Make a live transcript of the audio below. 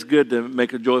good to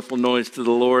make a joyful noise to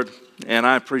the Lord, and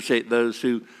I appreciate those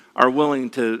who are willing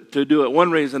to do it.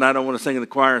 One reason I don't want to sing in the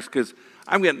choir is because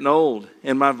I'm getting old,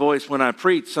 and my voice when I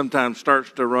preach sometimes starts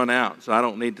to run out, so I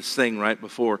don't need to sing right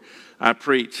before I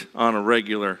preach on a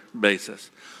regular basis.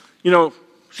 You know,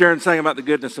 Sharon sang about the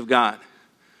goodness of God,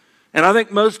 and I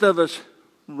think most of us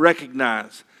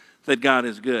recognize that God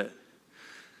is good.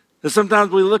 And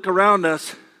sometimes we look around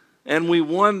us and we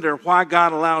wonder why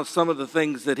God allows some of the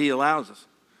things that he allows us.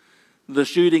 The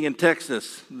shooting in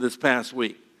Texas this past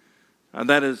week.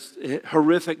 That is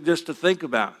horrific just to think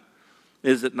about,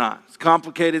 is it not? It's a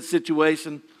complicated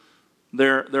situation.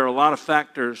 There are a lot of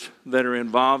factors that are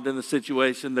involved in the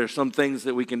situation. There's some things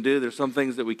that we can do. There's some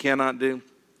things that we cannot do.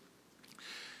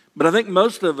 But I think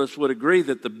most of us would agree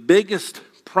that the biggest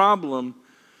problem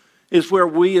is where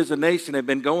we as a nation have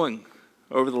been going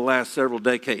over the last several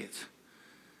decades.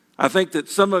 I think that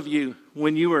some of you,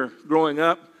 when you were growing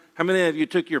up, how many of you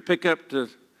took your pickup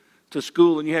to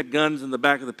school and you had guns in the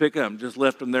back of the pickup and just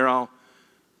left them there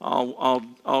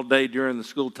all day during the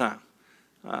school time?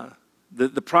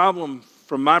 The problem,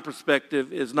 from my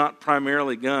perspective, is not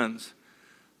primarily guns.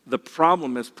 The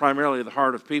problem is primarily the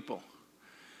heart of people.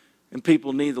 And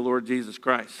people need the Lord Jesus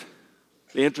Christ.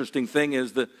 The interesting thing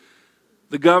is that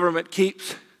the government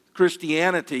keeps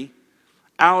Christianity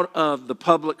out of the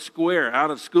public square,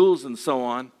 out of schools and so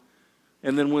on.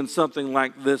 And then when something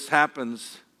like this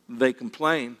happens, they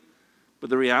complain. But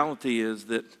the reality is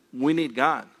that we need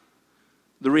God.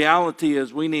 The reality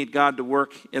is we need God to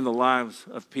work in the lives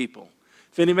of people.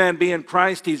 If any man be in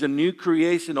Christ, he's a new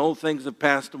creation. Old things have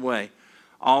passed away.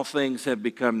 All things have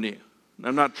become new.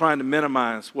 I'm not trying to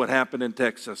minimize what happened in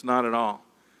Texas, not at all.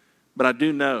 But I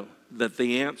do know that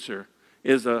the answer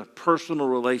is a personal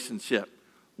relationship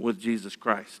with Jesus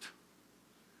Christ.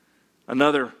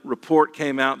 Another report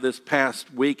came out this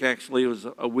past week, actually it was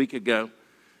a week ago,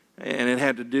 and it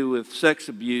had to do with sex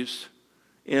abuse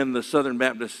in the Southern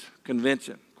Baptist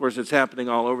Convention. Of course, it's happening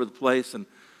all over the place, and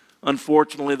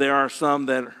unfortunately there are some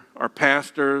that are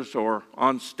pastors or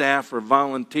on staff or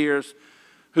volunteers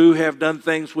who have done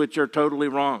things which are totally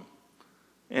wrong.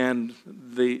 And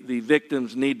the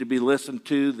victims need to be listened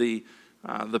to. The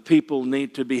people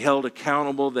need to be held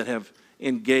accountable that have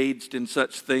engaged in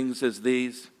such things as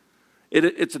these.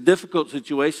 It's a difficult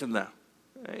situation, though.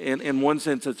 In one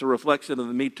sense, it's a reflection of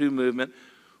the Me Too movement,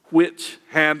 which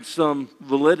has some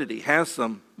validity.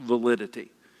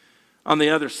 On the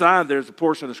other side, there's a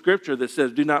portion of Scripture that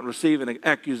says, do not receive an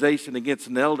accusation against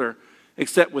an elder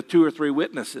except with 2 or 3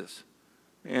 witnesses.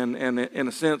 And in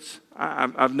a sense,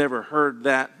 I've never heard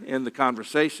that in the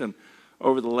conversation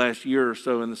over the last year or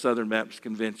so in the Southern Baptist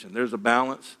Convention. There's a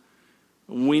balance.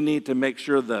 We need to make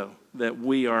sure, though, that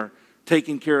we are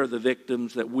taking care of the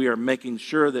victims, that we are making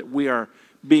sure that we are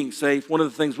being safe. One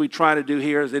of the things we try to do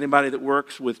here is anybody that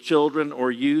works with children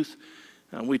or youth,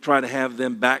 we try to have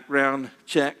them background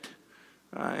checked,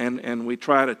 and we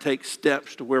try to take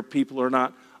steps to where people are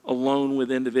not alone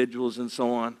with individuals and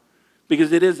so on,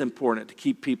 because it is important to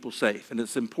keep people safe, and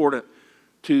it's important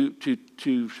to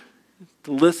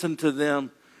listen to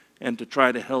them and to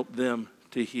try to help them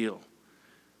to heal.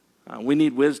 We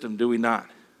need wisdom, do we not,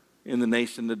 in the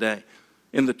nation today,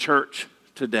 in the church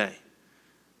today.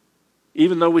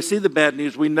 Even though we see the bad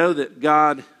news, we know that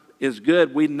God is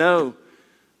good. We know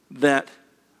that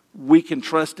we can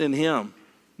trust in him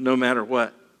no matter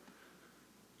what.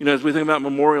 You know, as we think about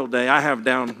Memorial Day, I have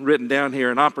written down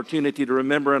here an opportunity to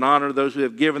remember and honor those who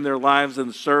have given their lives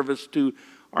in service to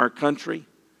our country.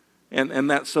 And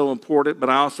that's so important. But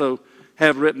I also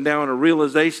have written down a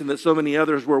realization that so many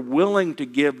others were willing to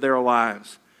give their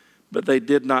lives, but they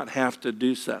did not have to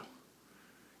do so.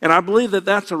 And I believe that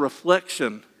that's a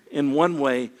reflection, in one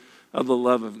way, of the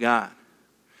love of God.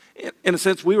 In a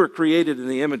sense, we were created in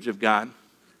the image of God.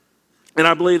 And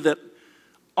I believe that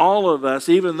all of us,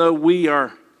 even though we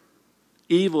are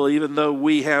evil, even though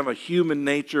we have a human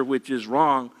nature which is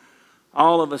wrong,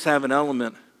 all of us have an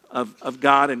element of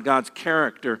God and God's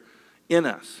character in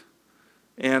us.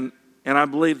 And I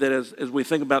believe that as we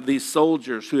think about these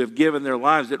soldiers who have given their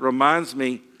lives, it reminds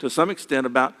me to some extent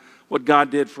about what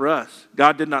God did for us.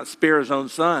 God did not spare his own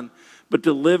son, but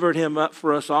delivered him up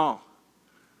for us all.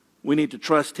 We need to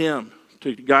trust him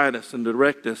to guide us and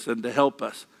direct us and to help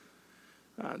us.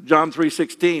 John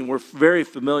 3:16, we're very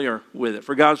familiar with it.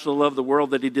 For God so loved the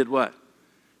world that he did what?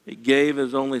 He gave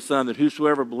his only son, that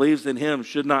whosoever believes in him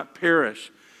should not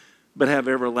perish, but have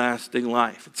everlasting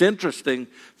life. It's interesting.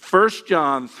 1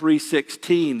 John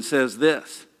 3:16 says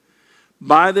this,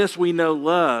 by this we know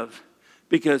love,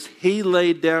 because he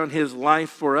laid down his life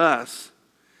for us,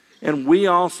 and we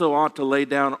also ought to lay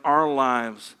down our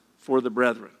lives for the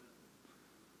brethren.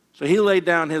 So he laid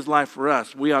down his life for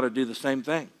us. We ought to do the same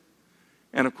thing.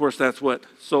 And of course, that's what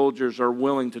soldiers are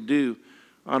willing to do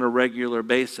on a regular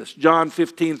basis. John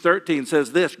 15:13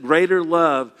 says this, greater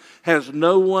love has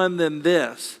no one than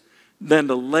this, than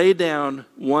to lay down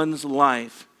one's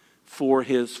life for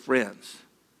his friends.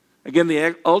 Again,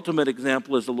 the ultimate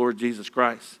example is the Lord Jesus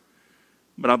Christ.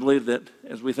 But I believe that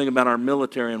as we think about our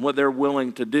military and what they're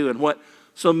willing to do and what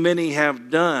so many have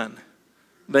done,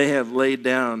 they have laid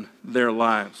down their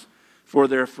lives for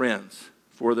their friends,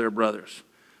 for their brothers,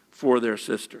 for their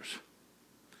sisters.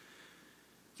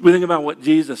 As we think about what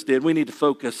Jesus did, we need to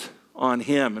focus on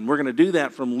him. And we're going to do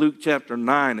that from Luke chapter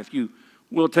 9. If you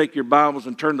will take your Bibles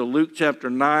and turn to Luke chapter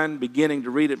 9, beginning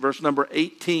to read at verse number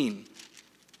 18.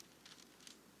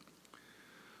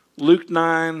 Luke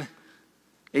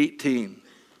 9:18.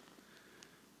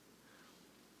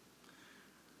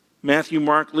 Matthew,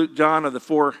 Mark, Luke, John are the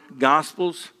four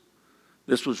Gospels.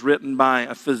 This was written by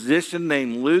a physician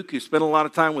named Luke who spent a lot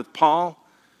of time with Paul,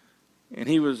 and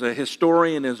he was a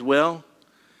historian as well.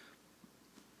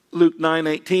 Luke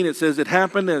 9:18, it says, it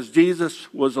happened as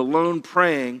Jesus was alone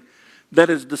praying that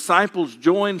his disciples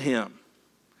joined him.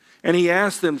 And he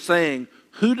asked them, saying,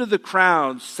 who do the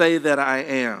crowds say that I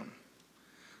am?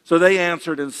 So they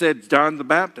answered and said, John the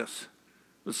Baptist.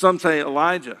 But some say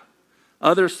Elijah.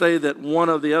 Others say that one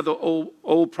of the other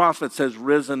old prophets has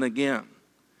risen again.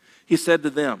 He said to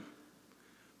them,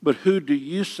 but who do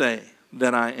you say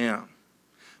that I am?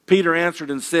 Peter answered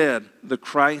and said, the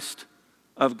Christ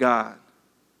of God.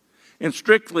 And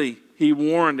strictly he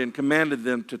warned and commanded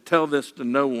them to tell this to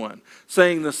no one,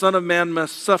 saying, the Son of Man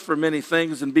must suffer many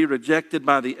things and be rejected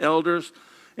by the elders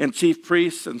and chief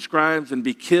priests and scribes and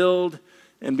be killed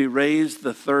and be raised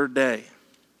the third day.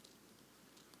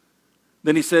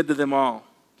 Then he said to them all,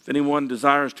 if anyone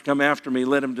desires to come after me,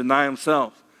 let him deny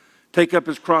himself, take up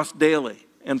his cross daily,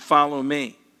 and follow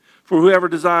me. For whoever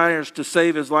desires to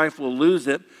save his life will lose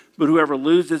it, but whoever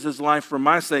loses his life for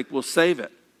my sake will save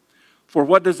it. For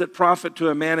what does it profit to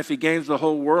a man if he gains the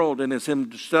whole world and is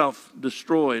himself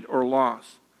destroyed or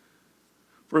lost?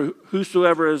 For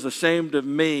whosoever is ashamed of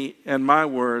me and my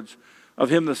words, of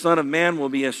him the Son of Man will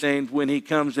be ashamed when he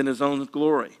comes in his own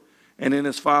glory and in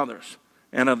his Father's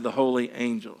and of the holy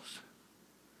angels.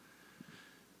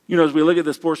 You know, as we look at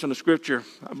this portion of Scripture,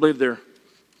 I believe there are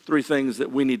three things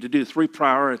that we need to do, three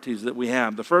priorities that we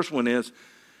have. The first one is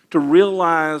to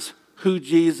realize who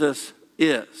Jesus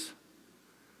is.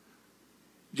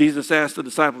 Jesus asked the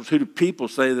disciples, who do people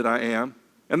say that I am?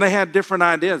 And they had different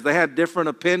ideas. They had different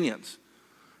opinions.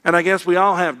 And I guess we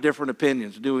all have different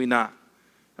opinions, do we not?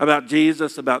 About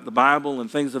Jesus, about the Bible,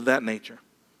 and things of that nature.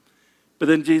 But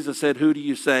then Jesus said, who do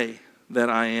you say that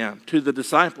I am? To the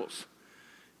disciples.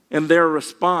 And their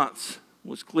response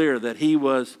was clear that he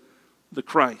was the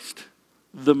Christ,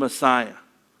 the Messiah,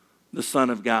 the Son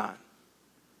of God.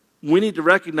 We need to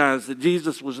recognize that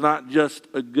Jesus was not just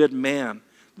a good man,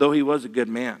 though he was a good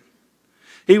man.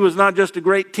 He was not just a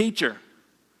great teacher,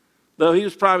 though he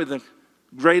was probably the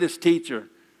greatest teacher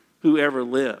who ever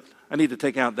lived. I need to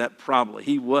take out that probably.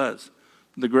 He was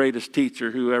the greatest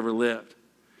teacher who ever lived.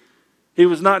 He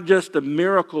was not just a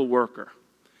miracle worker,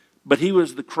 but he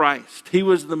was the Christ. He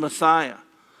was the Messiah.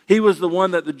 He was the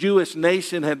one that the Jewish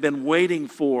nation had been waiting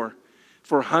for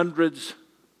hundreds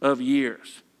of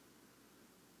years.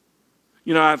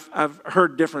 You know, I've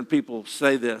heard different people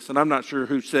say this, and I'm not sure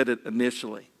who said it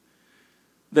initially.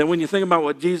 That when you think about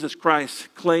what Jesus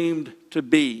Christ claimed to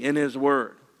be in his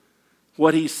word,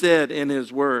 what he said in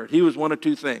his word, he was one of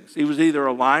two things. He was either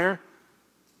a liar,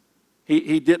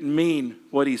 he didn't mean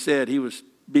what he said, he was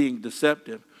being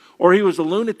deceptive, or he was a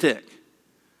lunatic.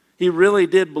 He really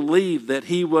did believe that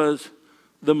he was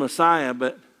the Messiah,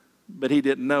 but he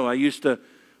didn't know. I used to,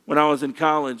 when I was in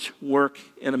college, work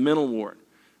in a mental ward.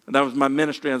 And that was my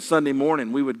ministry on Sunday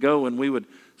morning. We would go and we would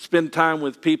spend time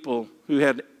with people who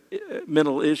had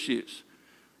mental issues.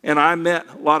 And I met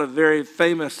a lot of very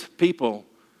famous people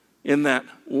in that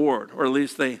ward, or at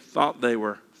least they thought they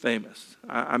were famous.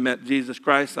 I met Jesus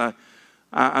Christ.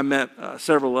 I met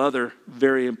several other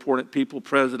very important people,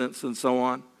 presidents and so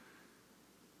on.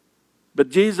 But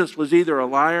Jesus was either a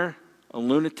liar, a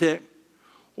lunatic,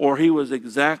 or he was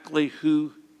exactly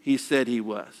who he said he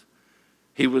was.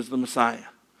 He was the Messiah.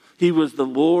 He was the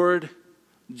Lord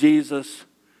Jesus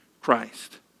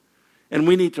Christ. And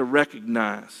we need to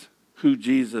recognize who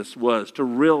Jesus was, to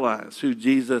realize who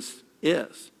Jesus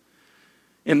is.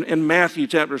 In Matthew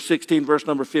chapter 16, verse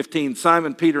number 15,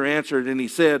 Simon Peter answered and he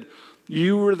said,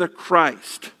 "You are the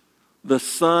Christ, the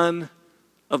Son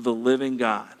of the living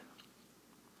God."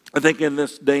 I think in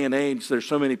this day and age, there's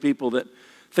so many people that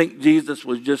think Jesus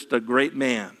was just a great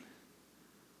man.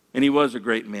 and he was a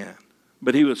great man.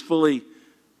 But he was fully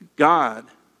God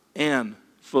and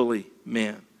fully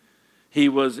man. He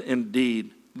was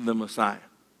indeed the Messiah.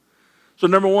 So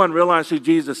number one, realize who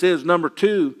Jesus is. Number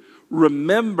two,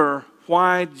 remember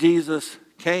why Jesus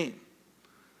came.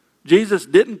 Jesus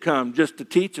didn't come just to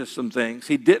teach us some things.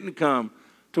 He didn't come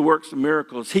to work some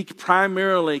miracles. He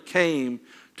primarily came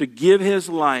to give his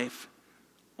life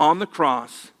on the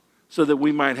cross so that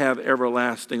we might have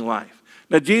everlasting life.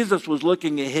 Now, Jesus was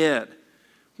looking ahead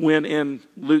when in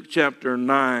Luke chapter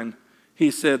 9,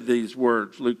 he said these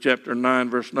words. Luke chapter 9,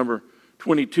 verse number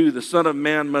 22, the Son of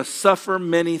Man must suffer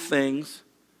many things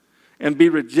and be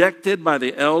rejected by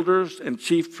the elders and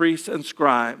chief priests and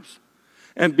scribes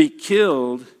and be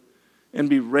killed and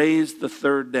be raised the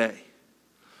third day.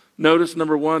 Notice,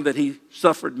 number one, that he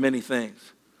suffered many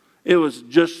things. It was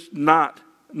just not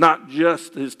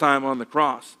just his time on the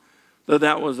cross, though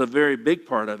that was a very big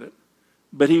part of it.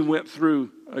 But he went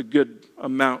through a good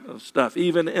amount of stuff.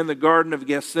 Even in the Garden of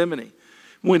Gethsemane,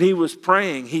 when he was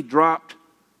praying, he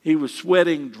was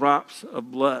sweating drops of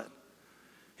blood.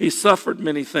 He suffered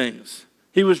many things.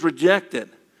 He was rejected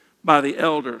by the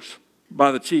elders,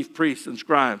 by the chief priests and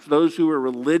scribes. Those who were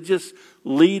religious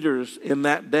leaders in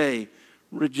that day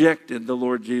rejected the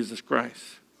Lord Jesus Christ.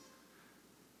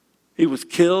 He was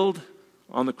killed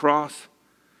on the cross,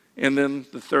 and then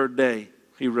the third day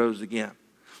he rose again.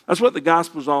 That's what the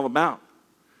gospel is all about.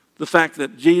 The fact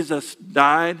that Jesus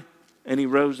died and he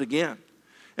rose again.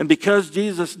 And because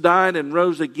Jesus died and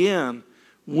rose again,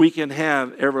 we can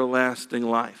have everlasting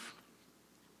life.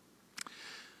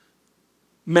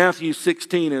 Matthew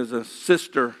 16 is a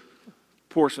sister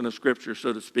portion of Scripture,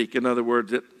 so to speak. In other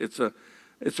words, it's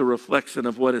a reflection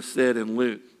of what is said in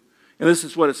Luke. And this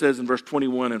is what it says in verse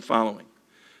 21 and following.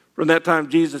 From that time,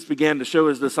 Jesus began to show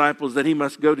his disciples that he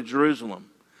must go to Jerusalem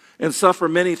and suffer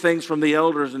many things from the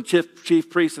elders and chief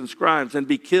priests and scribes and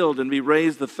be killed and be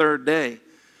raised the third day.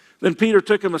 Then Peter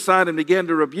took him aside and began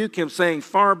to rebuke him, saying,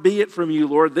 far be it from you,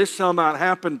 Lord, this shall not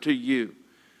happen to you.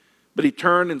 But he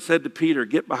turned and said to Peter,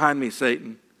 get behind me,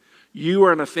 Satan. You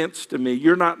are an offense to me.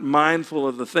 You're not mindful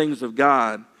of the things of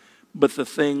God, but the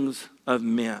things of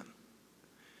men.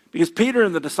 Because Peter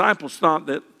and the disciples thought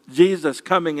that Jesus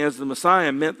coming as the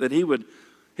Messiah meant that he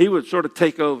would sort of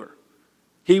take over.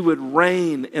 He would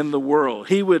reign in the world.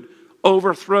 He would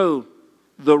overthrow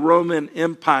the Roman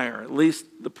Empire, at least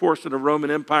the portion of Roman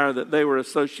Empire that they were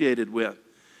associated with.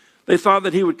 They thought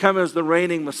that he would come as the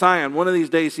reigning Messiah, and one of these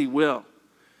days he will.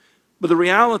 But the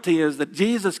reality is that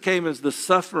Jesus came as the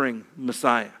suffering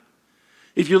Messiah.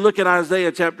 If you look at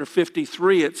Isaiah chapter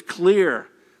 53, it's clear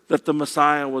that the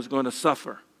Messiah was going to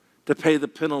suffer to pay the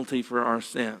penalty for our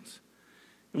sins.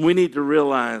 And we need to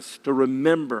realize, to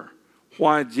remember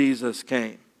why Jesus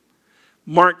came.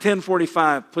 Mark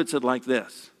 10:45 puts it like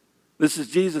this. This is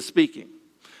Jesus speaking.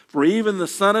 For even the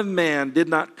Son of Man did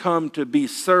not come to be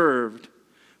served,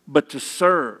 but to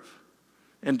serve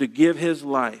and to give his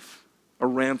life a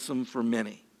ransom for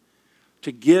many.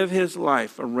 To give his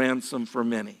life a ransom for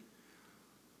many.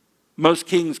 Most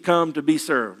kings come to be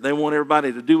served. They want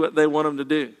everybody to do what they want them to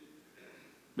do.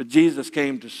 But Jesus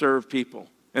came to serve people.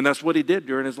 And that's what he did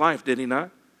during his life, did he not?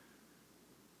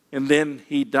 And then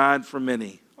he died for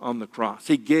many on the cross.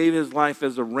 He gave his life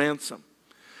as a ransom.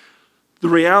 The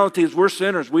reality is we're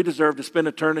sinners. We deserve to spend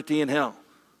eternity in hell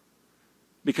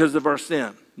because of our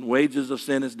sin. The wages of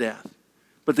sin is death.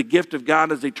 But the gift of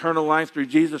God is eternal life through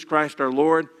Jesus Christ our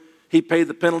Lord. He paid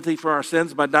the penalty for our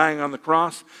sins by dying on the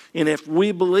cross. And if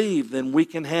we believe, then we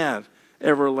can have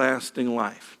everlasting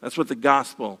life. That's what the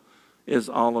gospel is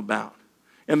all about.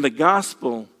 And the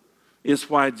gospel is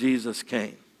why Jesus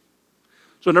came.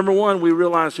 So number one, we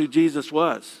realize who Jesus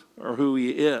was, or who he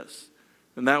is.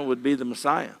 And that would be the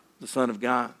Messiah, the Son of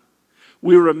God.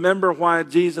 We remember why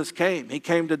Jesus came. He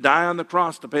came to die on the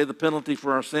cross to pay the penalty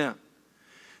for our sin.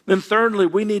 Then thirdly,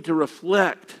 we need to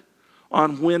reflect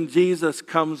on when Jesus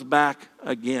comes back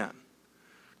again.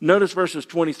 Notice verses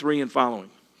 23 and following.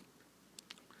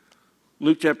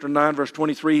 Luke chapter 9, verse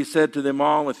 23, he said to them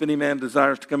all, if any man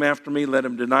desires to come after me, let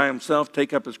him deny himself,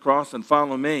 take up his cross, and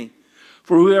follow me.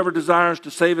 For whoever desires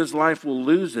to save his life will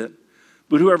lose it,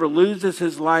 but whoever loses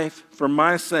his life for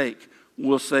my sake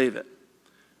will save it.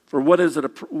 For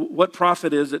what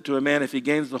profit is it to a man if he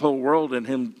gains the whole world and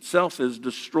himself is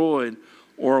destroyed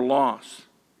or lost?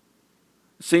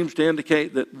 It seems to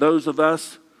indicate that those of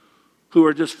us who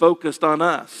are just focused on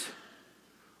us,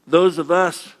 those of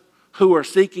us who are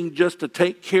seeking just to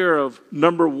take care of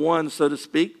number one, so to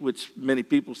speak, which many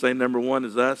people say number one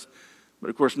is us, but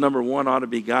of course number one ought to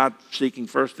be God, seeking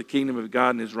first the kingdom of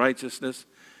God and his righteousness,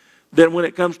 then when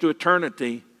it comes to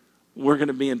eternity, we're going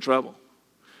to be in trouble.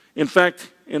 In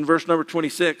fact, in verse number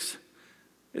 26,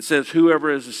 it says,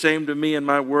 whoever is ashamed of me and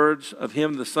my words, of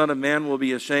him the Son of Man will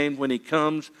be ashamed when he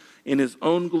comes in his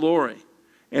own glory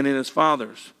and in his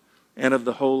Father's and of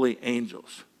the holy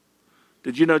angels.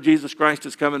 Did you know Jesus Christ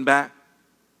is coming back?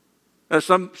 Now,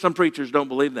 some preachers don't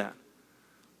believe that.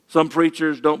 Some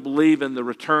preachers don't believe in the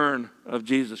return of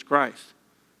Jesus Christ.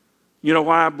 You know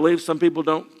why I believe some people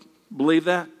don't believe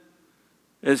that?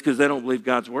 It's because they don't believe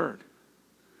God's word.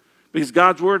 Because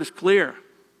God's word is clear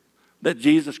that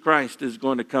Jesus Christ is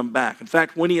going to come back. In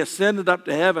fact, when he ascended up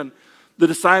to heaven, the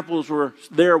disciples were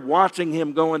there watching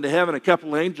him go into heaven. A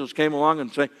couple of angels came along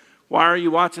and say, why are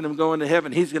you watching him go into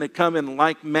heaven? He's going to come in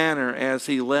like manner as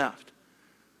he left.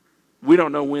 We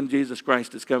don't know when Jesus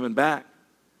Christ is coming back,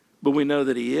 but we know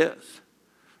that he is.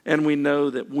 And we know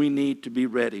that we need to be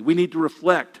ready. We need to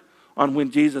reflect on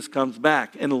when Jesus comes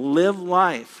back and live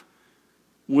life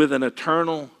with an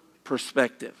eternal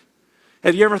perspective.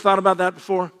 Have you ever thought about that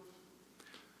before?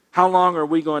 How long are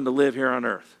we going to live here on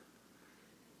earth?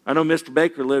 I know Mr.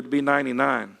 Baker lived to be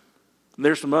 99.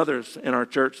 There's some others in our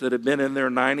church that have been in their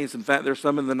 90s. In fact, there's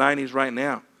some in the 90s right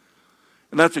now.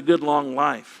 And that's a good long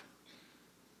life.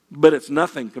 But it's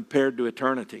nothing compared to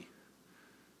eternity.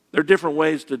 There are different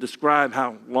ways to describe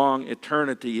how long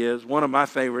eternity is. One of my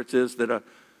favorites is that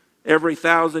every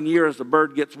 1,000 years a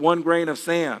bird gets one grain of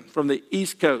sand from the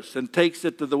east coast and takes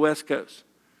it to the west coast.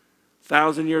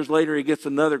 1,000 years later, he gets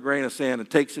another grain of sand and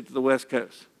takes it to the west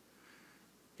coast.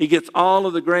 He gets all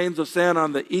of the grains of sand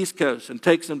on the east coast and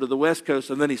takes them to the west coast,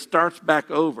 and then he starts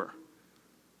back over,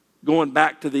 going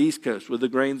back to the east coast with the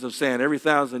grains of sand every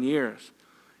 1,000 years.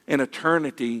 And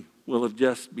eternity will have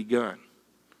just begun.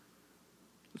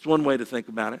 It's one way to think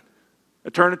about it.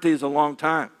 Eternity is a long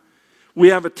time. We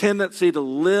have a tendency to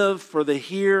live for the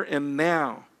here and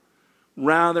now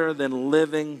rather than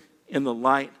living in the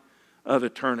light of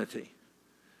eternity.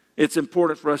 It's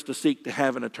important for us to seek to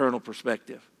have an eternal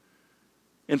perspective.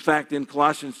 In fact, in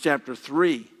Colossians chapter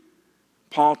 3,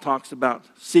 Paul talks about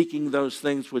seeking those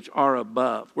things which are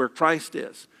above, where Christ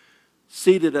is,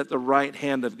 seated at the right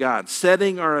hand of God,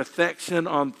 setting our affection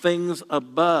on things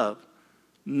above,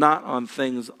 not on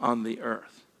things on the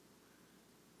earth.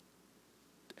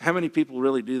 How many people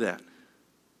really do that?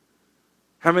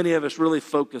 How many of us really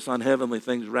focus on heavenly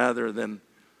things rather than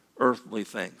earthly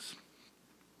things?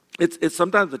 It's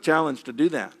sometimes a challenge to do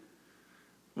that.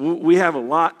 We have a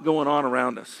lot going on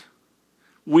around us.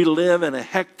 We live in a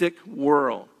hectic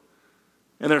world.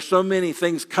 And there's so many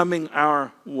things coming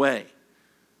our way.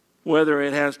 Whether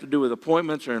it has to do with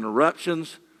appointments or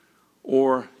interruptions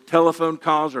or telephone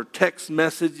calls or text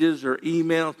messages or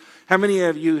emails. How many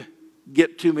of you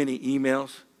get too many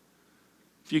emails?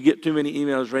 If you get too many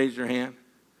emails, raise your hand.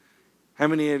 How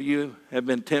many of you have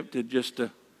been tempted just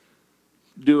to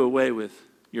do away with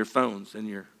your phones and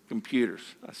your computers?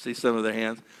 I see some of their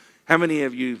hands. How many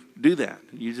of you do that?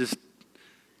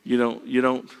 You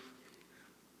don't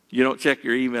check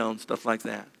your email and stuff like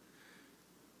that.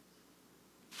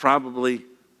 Probably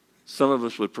some of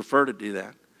us would prefer to do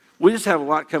that. We just have a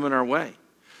lot coming our way.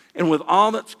 And with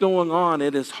all that's going on,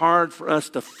 it is hard for us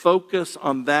to focus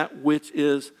on that which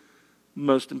is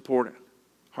most important.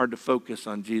 Hard to focus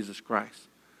on Jesus Christ.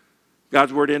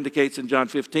 God's word indicates in John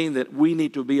 15 that we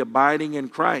need to be abiding in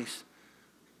Christ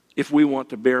if we want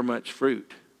to bear much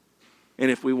fruit and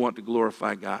if we want to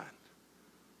glorify God.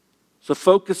 So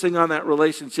focusing on that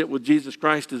relationship with Jesus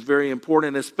Christ is very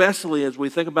important, especially as we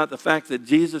think about the fact that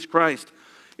Jesus Christ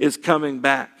is coming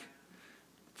back.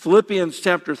 Philippians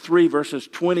chapter 3, verses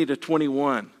 20 to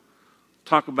 21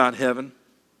 talk about heaven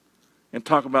and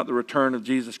talk about the return of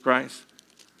Jesus Christ.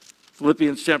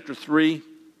 Philippians chapter 3,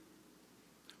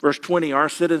 verse 20, our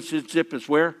citizenship is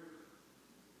where?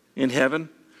 In heaven,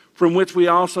 from which we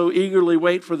also eagerly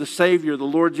wait for the Savior, the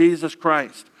Lord Jesus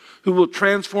Christ, who will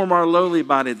transform our lowly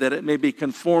body that it may be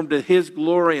conformed to his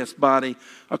glorious body,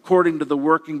 according to the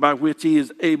working by which he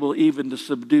is able even to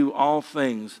subdue all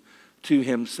things to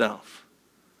himself.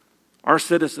 Our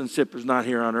citizenship is not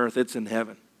here on earth, it's in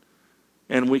heaven.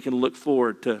 And we can look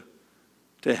forward to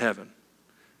heaven.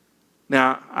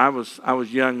 Now, I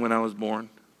was young when I was born.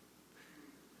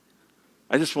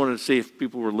 I just wanted to see if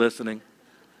people were listening.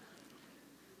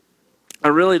 I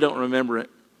really don't remember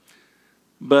it.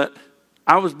 But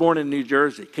I was born in New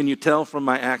Jersey. Can you tell from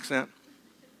my accent?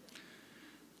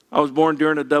 I was born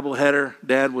during a doubleheader.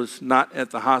 Dad was not at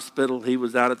the hospital. He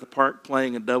was out at the park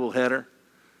playing a doubleheader.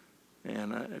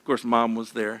 And, of course, Mom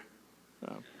was there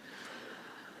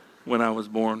when I was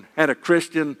born. Had a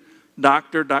Christian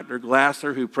doctor, Dr.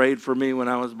 Glasser, who prayed for me when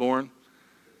I was born.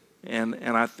 And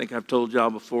I think I've told y'all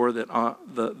before that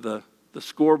the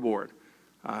scoreboard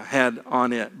had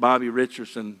on it Bobby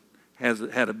Richardson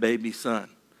had a baby son.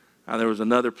 There was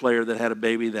another player that had a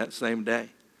baby that same day.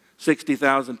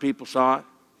 60,000 people saw it.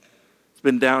 It's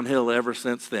been downhill ever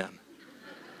since then.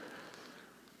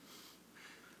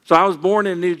 So I was born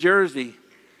in New Jersey,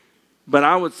 but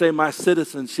I would say my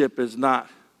citizenship is not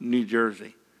New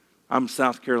Jersey. I'm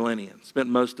South Carolinian. Spent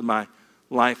most of my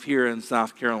life here in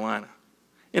South Carolina.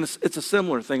 And it's a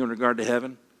similar thing in regard to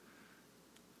heaven.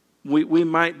 We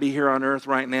might be here on earth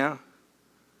right now,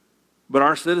 but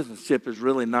our citizenship is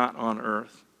really not on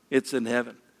earth. It's in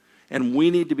heaven. And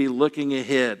we need to be looking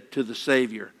ahead to the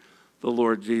Savior, the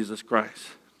Lord Jesus Christ.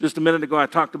 Just a minute ago, I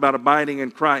talked about abiding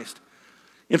in Christ.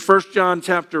 In 1 John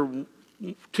chapter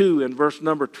 2 and verse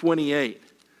number 28,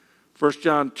 1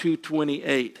 John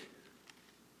 2:28,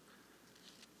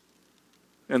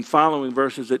 and following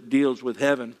verses, it deals with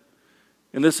heaven.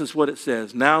 And this is what it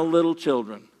says: "Now, little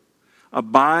children,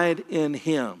 abide in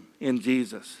him," in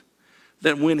Jesus,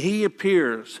 "that when he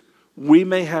appears, we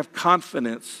may have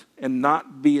confidence and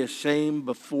not be ashamed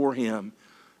before him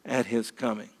at his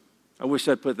coming." I wish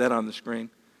I'd put that on the screen.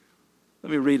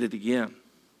 Let me read it again.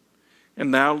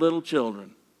 "And now, little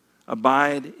children,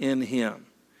 abide in him,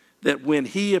 that when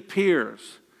he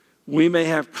appears, we may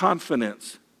have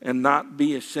confidence and not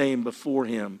be ashamed before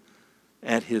him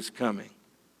at his coming."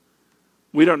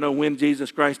 We don't know when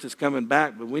Jesus Christ is coming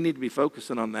back, but we need to be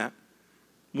focusing on that.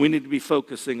 We need to be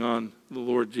focusing on the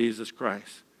Lord Jesus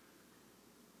Christ.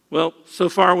 Well, so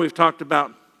far we've talked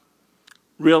about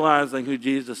realizing who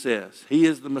Jesus is. He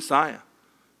is the Messiah.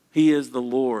 He is the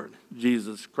Lord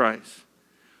Jesus Christ.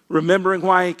 Remembering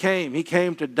why he came. He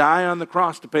came to die on the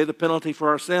cross to pay the penalty for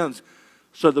our sins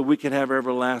so that we can have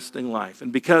everlasting life.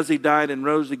 And because he died and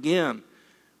rose again,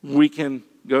 we can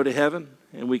go to heaven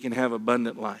and we can have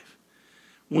abundant life.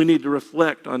 We need to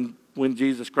reflect on when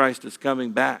Jesus Christ is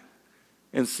coming back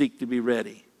and seek to be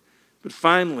ready. But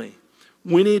finally,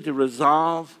 we need to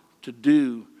resolve to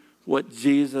do what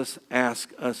Jesus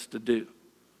asked us to do.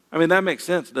 I mean, that makes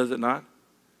sense, does it not?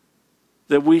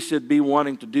 That we should be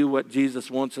wanting to do what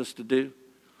Jesus wants us to do.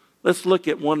 Let's look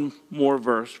at one more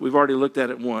verse. We've already looked at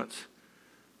it once.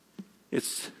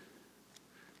 It's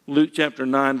Luke chapter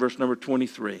 9, verse number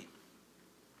 23.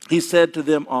 "He said to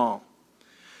them all,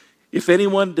 'If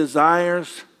anyone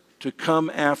desires to come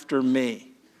after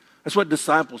me,'" that's what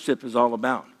discipleship is all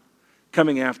about,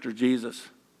 coming after Jesus.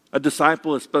 A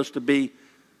disciple is supposed to be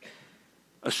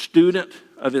a student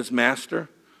of his master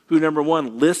who, number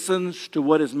one, listens to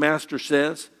what his master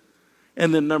says,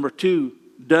 and then number two,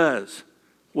 does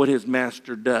what his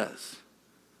master does.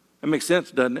 That makes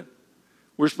sense, doesn't it?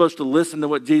 We're supposed to listen to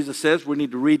what Jesus says. We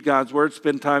need to read God's word,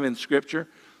 spend time in Scripture,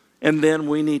 and then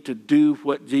we need to do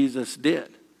what Jesus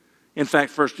did. In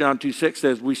fact, 1 John 2:6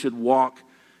 says we should walk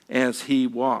as he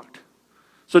walked.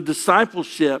 So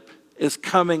discipleship is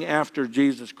coming after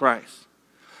Jesus Christ.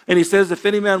 And he says, "If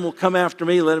any man will come after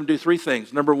me, let him do three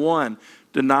things. Number one,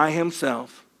 deny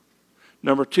himself.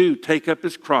 Number two, take up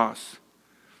his cross.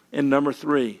 And number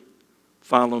three,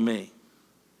 follow me."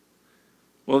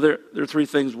 Well, there are three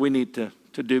things we need to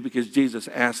do because Jesus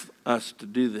asked us to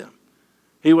do them.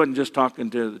 He wasn't just talking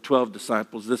to the 12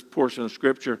 disciples. This portion of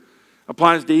Scripture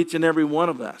applies to each and every one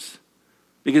of us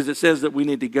because it says that we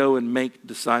need to go and make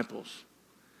disciples.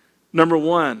 Number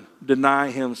one,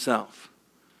 deny himself.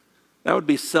 That would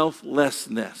be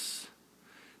selflessness.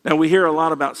 Now, we hear a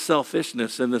lot about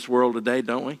selfishness in this world today,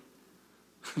 don't we?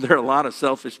 There are a lot of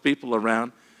selfish people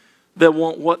around that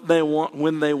want what they want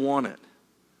when they want it.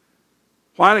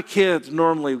 Why do kids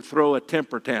normally throw a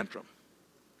temper tantrum?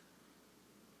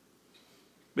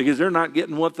 Because they're not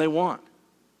getting what they want.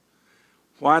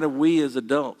 Why do we as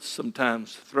adults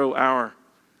sometimes throw our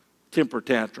temper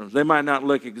tantrums? They might not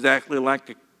look exactly like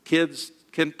a kid's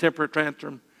temper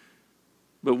tantrum,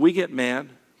 but we get mad.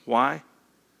 Why?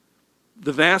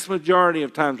 The vast majority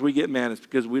of times we get mad is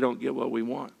because we don't get what we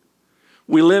want.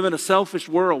 We live in a selfish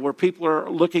world where people are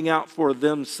looking out for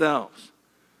themselves.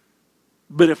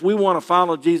 But if we want to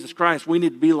follow Jesus Christ, we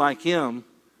need to be like him.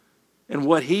 And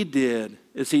what he did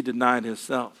is he denied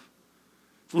himself.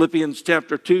 Philippians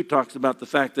chapter 2 talks about the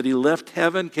fact that he left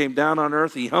heaven, came down on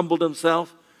earth, he humbled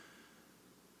himself,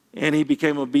 and he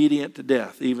became obedient to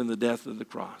death, even the death of the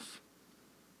cross.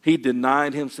 He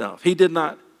denied himself. He did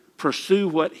not pursue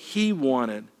what he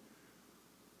wanted.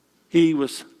 He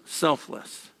was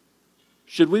selfless.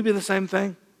 Should we be the same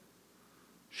thing?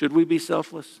 Should we be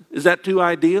selfless? Is that too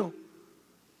ideal?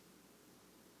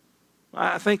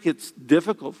 I think it's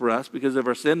difficult for us because of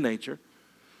our sin nature.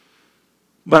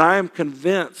 But I am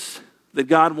convinced that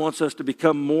God wants us to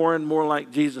become more and more like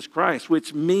Jesus Christ,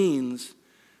 which means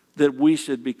that we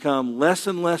should become less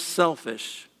and less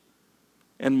selfish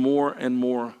and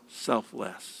more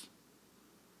selfless.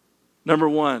 Number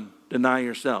one, deny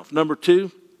yourself. Number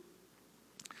two,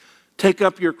 take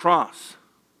up your cross.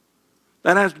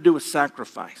 That has to do with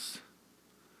sacrifice.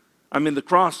 I mean, the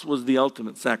cross was the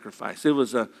ultimate sacrifice. It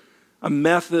was a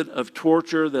method of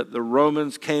torture that the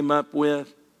Romans came up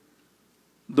with.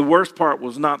 The worst part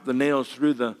was not the nails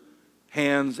through the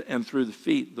hands and through the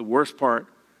feet. The worst part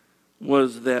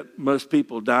was that most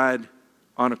people died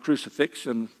on a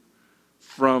crucifixion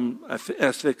from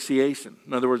asphyxiation.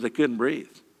 In other words, they couldn't breathe.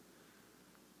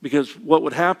 Because what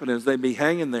would happen is they'd be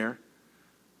hanging there,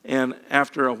 and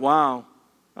after a while,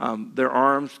 their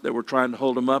arms that were trying to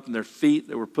hold them up and their feet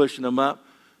that were pushing them up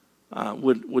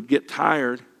would get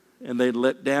tired, and they'd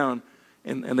let down,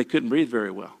 and they couldn't breathe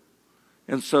very well.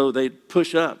 And so they'd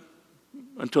push up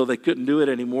until they couldn't do it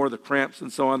anymore, the cramps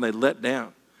and so on, they'd let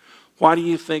down. Why do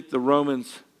you think the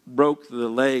Romans broke the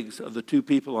legs of the two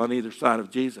people on either side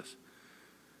of Jesus?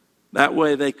 That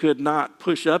way they could not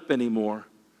push up anymore,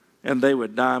 and they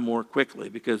would die more quickly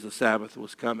because the Sabbath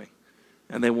was coming.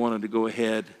 And they wanted to go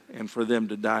ahead and for them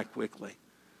to die quickly.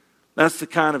 That's the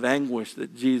kind of anguish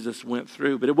that Jesus went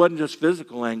through. But it wasn't just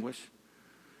physical anguish.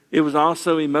 It was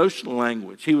also emotional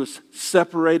anguish. He was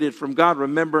separated from God.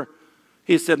 Remember,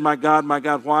 he said, my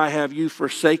God, why have you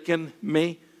forsaken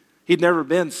me? He'd never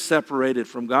been separated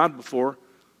from God before.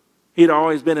 He'd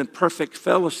always been in perfect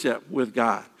fellowship with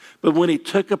God. But when he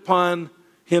took upon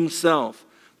himself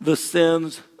the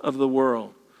sins of the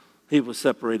world, he was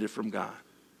separated from God.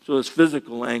 So it was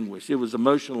physical anguish. It was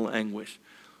emotional anguish.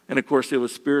 And of course, it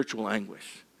was spiritual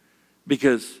anguish.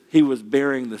 Because he was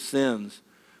bearing the sins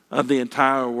of the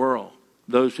entire world.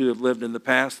 Those who have lived in the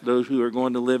past, those who are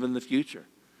going to live in the future.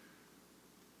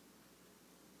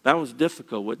 That was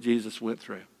difficult, what Jesus went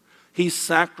through. He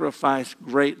sacrificed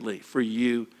greatly for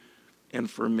you and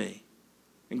for me.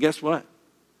 And guess what?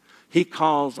 He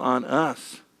calls on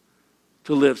us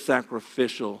to live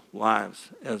sacrificial lives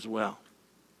as well.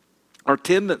 Our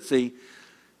tendency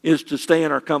is to stay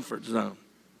in our comfort zone.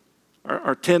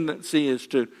 Our tendency is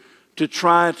to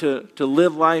try to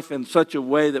live life in such a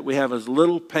way that we have as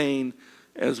little pain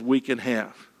as we can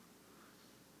have.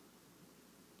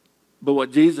 But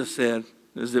what Jesus said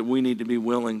is that we need to be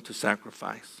willing to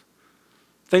sacrifice.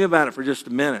 Think about it for just a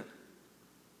minute.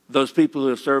 Those people who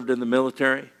have served in the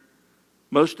military,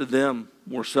 most of them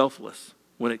were selfless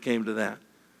when it came to that.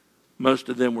 Most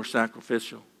of them were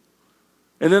sacrificial.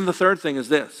 And then the third thing is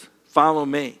this: follow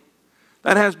me.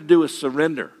 That has to do with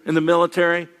surrender. In the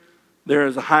military, there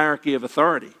is a hierarchy of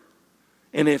authority.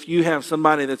 And if you have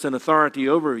somebody that's in authority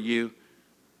over you,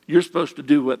 you're supposed to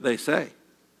do what they say.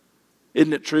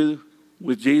 Isn't it true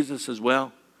with Jesus as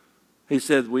well? He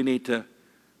said we need to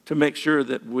make sure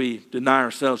that we deny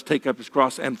ourselves, take up his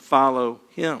cross, and follow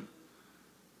him.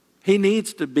 He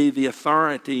needs to be the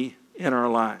authority in our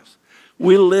lives.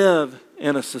 We live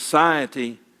in a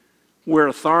society where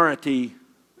authority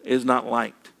is not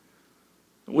liked.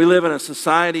 We live in a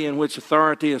society in which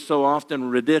authority is so often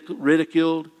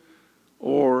ridiculed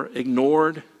or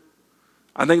ignored.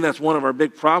 I think that's one of our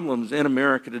big problems in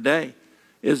America today,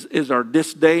 is our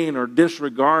disdain or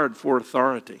disregard for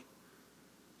authority.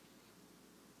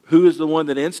 Who is the one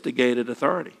that instigated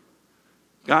authority?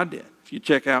 God did. If you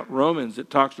check out Romans, it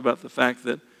talks about the fact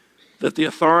that the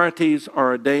authorities are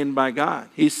ordained by God.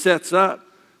 He sets up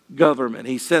government.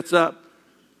 He sets up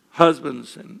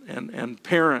husbands and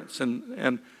parents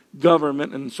and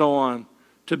government and so on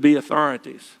to be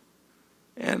authorities.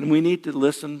 And we need to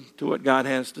listen to what God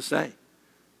has to say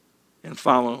and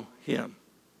follow him.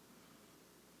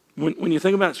 When you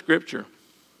think about Scripture,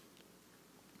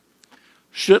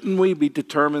 shouldn't we be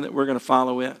determined that we're going to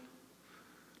follow it?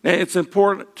 Now, it's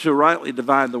important to rightly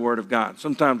divide the Word of God.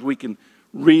 Sometimes we can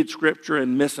read Scripture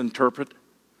and misinterpret,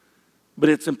 but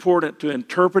it's important to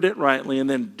interpret it rightly and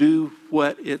then do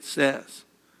what it says.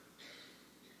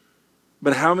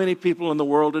 But how many people in the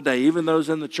world today, even those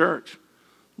in the church,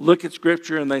 look at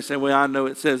Scripture and they say, well, I know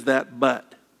it says that,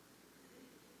 but.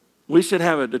 We should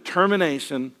have a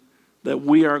determination that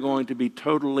we are going to be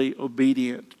totally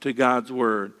obedient to God's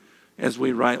Word as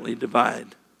we rightly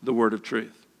divide the word of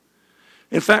truth.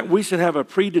 In fact, we should have a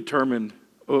predetermined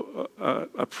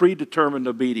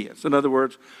obedience. In other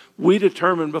words, we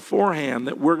determine beforehand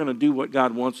that we're going to do what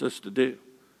God wants us to do.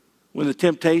 When the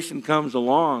temptation comes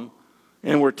along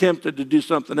and we're tempted to do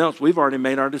something else, we've already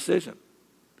made our decision.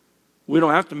 We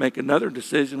don't have to make another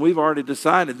decision. We've already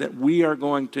decided that we are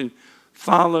going to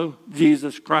follow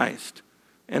Jesus Christ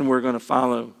and we're going to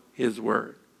follow his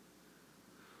word.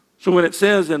 So when it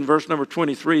says in verse number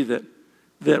 23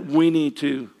 that we need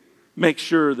to make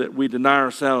sure that we deny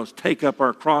ourselves, take up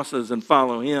our crosses and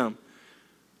follow him,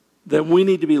 that we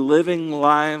need to be living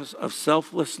lives of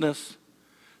selflessness,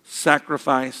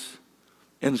 sacrifice,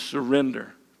 and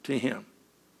surrender to him.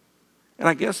 And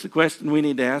I guess the question we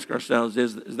need to ask ourselves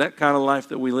is that kind of life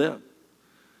that we live?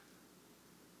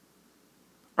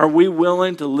 Are we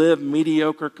willing to live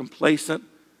mediocre, complacent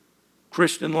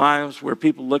Christian lives where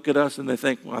people look at us and they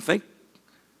think,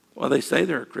 well, they say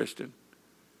they're a Christian?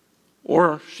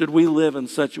 Or should we live in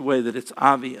such a way that it's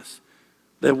obvious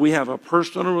that we have a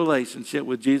personal relationship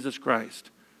with Jesus Christ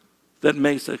that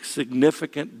makes a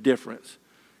significant difference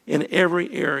in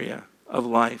every area of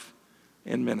life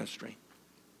and ministry?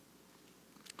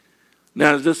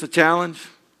 Now, is this a challenge?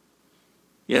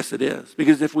 Yes, it is.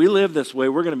 Because if we live this way,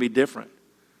 we're going to be different.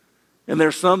 And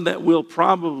there's some that will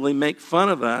probably make fun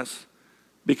of us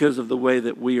because of the way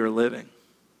that we are living.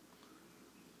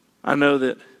 I know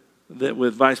that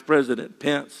with Vice President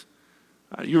Pence,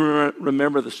 you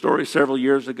remember the story several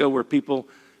years ago where people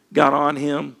got on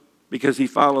him because he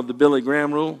followed the Billy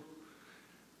Graham rule,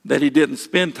 that he didn't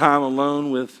spend time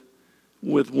alone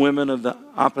with women of the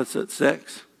opposite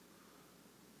sex.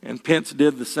 And Pence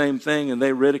did the same thing, and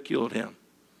they ridiculed him.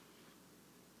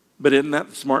 But isn't that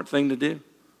the smart thing to do?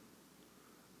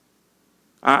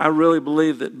 I really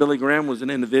believe that Billy Graham was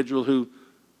an individual who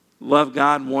loved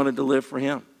God and wanted to live for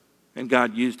him, and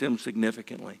God used him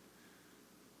significantly.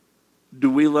 Do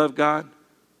we love God?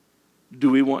 Do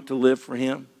we want to live for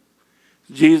him?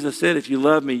 Jesus said, if you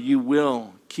love me, you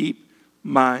will keep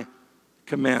my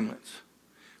commandments,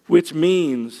 which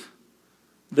means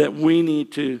that we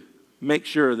need to make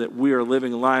sure that we are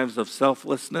living lives of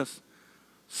selflessness,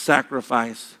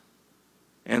 sacrifice,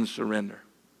 and surrender.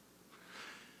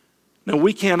 Now,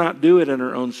 we cannot do it in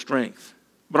our own strength.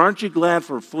 But aren't you glad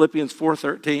for Philippians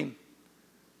 4:13,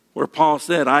 where Paul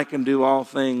said, I can do all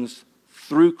things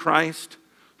through Christ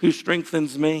who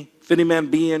strengthens me. If any man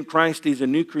be in Christ, he's a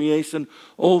new creation.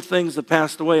 Old things have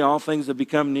passed away, all things have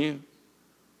become new.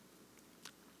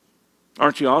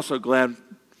 Aren't you also glad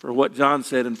for what John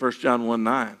said in 1 John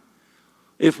 1:9?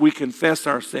 If we confess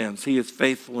our sins, he is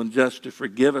faithful and just to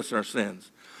forgive us our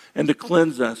sins and to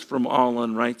cleanse us from all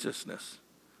unrighteousness.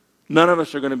 None of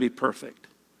us are going to be perfect.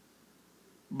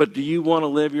 But do you want to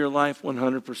live your life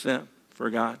 100% for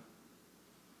God?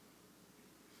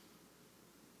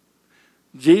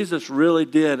 Jesus really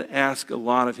did ask a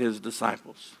lot of his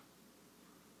disciples.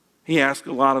 He asked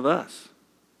a lot of us.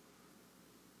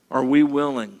 Are we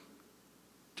willing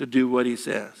to do what he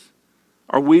says?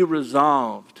 Are we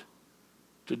resolved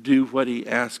to do what he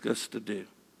asks us to do?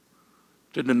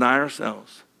 To deny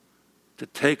ourselves, to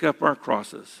take up our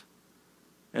crosses,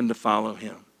 and to follow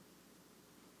him.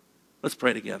 Let's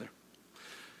pray together.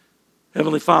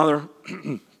 Heavenly Father,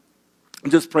 I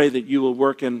just pray that you will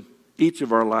work in each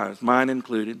of our lives, mine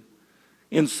included,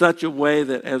 in such a way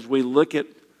that as we look at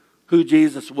who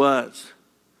Jesus was,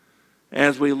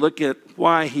 as we look at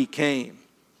why he came,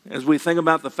 as we think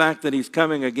about the fact that he's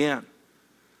coming again,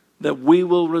 that we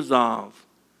will resolve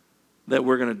that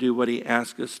we're going to do what he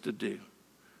asks us to do.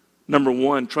 Number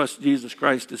one, trust Jesus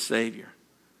Christ as Savior.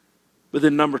 But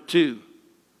then number two,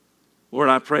 Lord,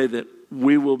 I pray that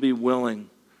we will be willing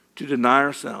to deny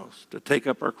ourselves, to take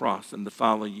up our cross and to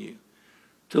follow you,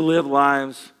 to live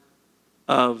lives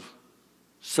of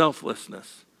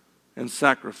selflessness and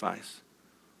sacrifice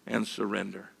and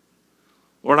surrender.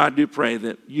 Lord, I do pray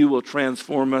that you will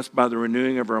transform us by the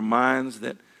renewing of our minds,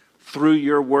 that through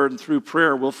your word and through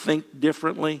prayer we'll think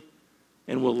differently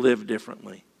and we'll live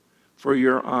differently for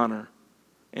your honor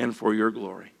and for your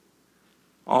glory.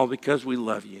 All because we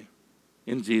love you.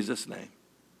 In Jesus' name,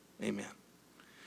 amen.